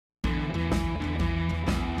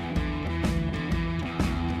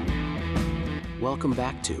Welcome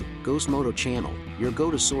back to Moto Channel, your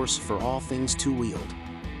go-to source for all things two-wheeled.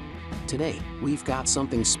 Today, we've got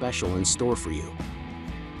something special in store for you.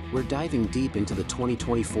 We're diving deep into the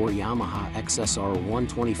 2024 Yamaha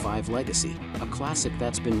XSR125 Legacy, a classic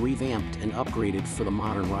that's been revamped and upgraded for the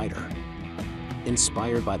modern rider.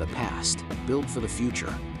 Inspired by the past, built for the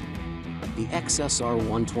future. The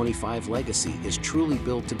XSR125 Legacy is truly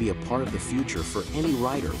built to be a part of the future for any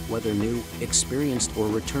rider, whether new, experienced or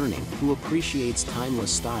returning, who appreciates timeless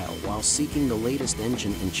style while seeking the latest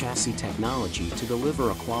engine and chassis technology to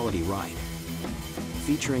deliver a quality ride.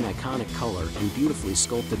 Featuring iconic color and beautifully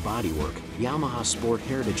sculpted bodywork, Yamaha Sport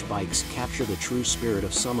Heritage bikes capture the true spirit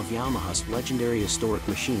of some of Yamaha's legendary historic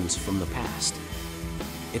machines from the past.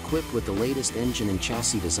 Equipped with the latest engine and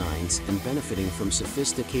chassis designs and benefiting from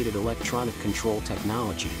sophisticated electronic control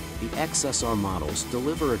technology, the XSR models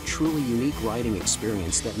deliver a truly unique riding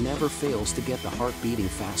experience that never fails to get the heart beating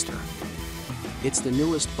faster. It's the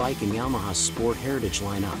newest bike in Yamaha's Sport Heritage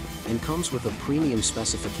lineup, and comes with a premium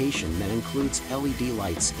specification that includes LED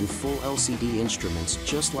lights and full LCD instruments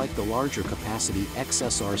just like the larger capacity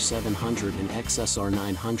XSR700 and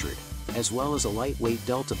XSR900. As well as a lightweight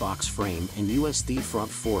Deltabox frame and USD front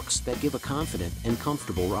forks that give a confident and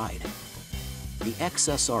comfortable ride. The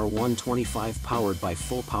XSR125 powered by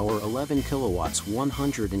full power 11 kilowatts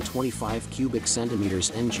 125 cubic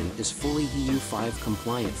centimeters engine is fully EU5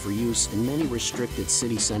 compliant for use in many restricted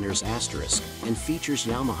city centers and features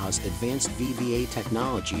Yamaha's advanced VVA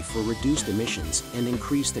technology for reduced emissions and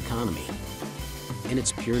increased economy. And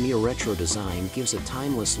its pure neo-retro design gives a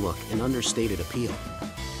timeless look and understated appeal.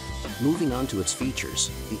 Moving on to its features,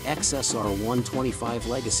 the XSR125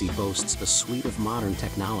 Legacy boasts a suite of modern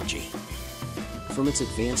technology. From its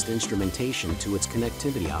advanced instrumentation to its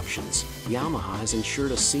connectivity options, Yamaha has ensured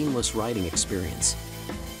a seamless riding experience.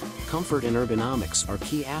 Comfort and ergonomics are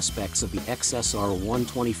key aspects of the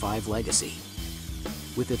XSR125 Legacy.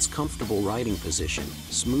 With its comfortable riding position,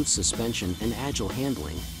 smooth suspension and agile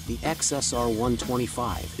handling, the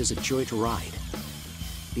XSR125 is a joy to ride.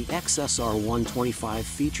 The XSR125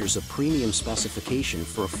 features a premium specification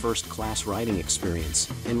for a first-class riding experience,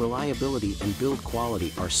 and reliability and build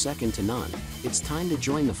quality are second to none. It's time to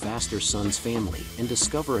join the faster Sons family and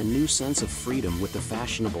discover a new sense of freedom with the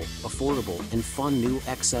fashionable, affordable, and fun new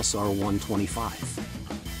XSR125.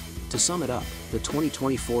 To sum it up, the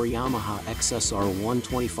 2024 Yamaha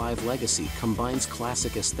XSR125 Legacy combines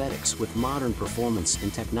classic aesthetics with modern performance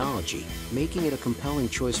and technology, making it a compelling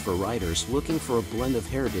choice for riders looking for a blend of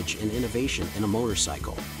heritage and innovation in a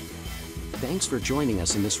motorcycle. Thanks for joining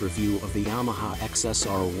us in this review of the Yamaha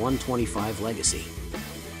XSR125 Legacy.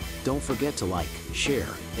 Don't forget to like, share,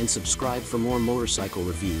 and subscribe for more motorcycle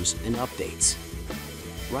reviews and updates.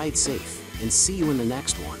 Ride safe, and see you in the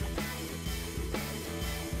next one.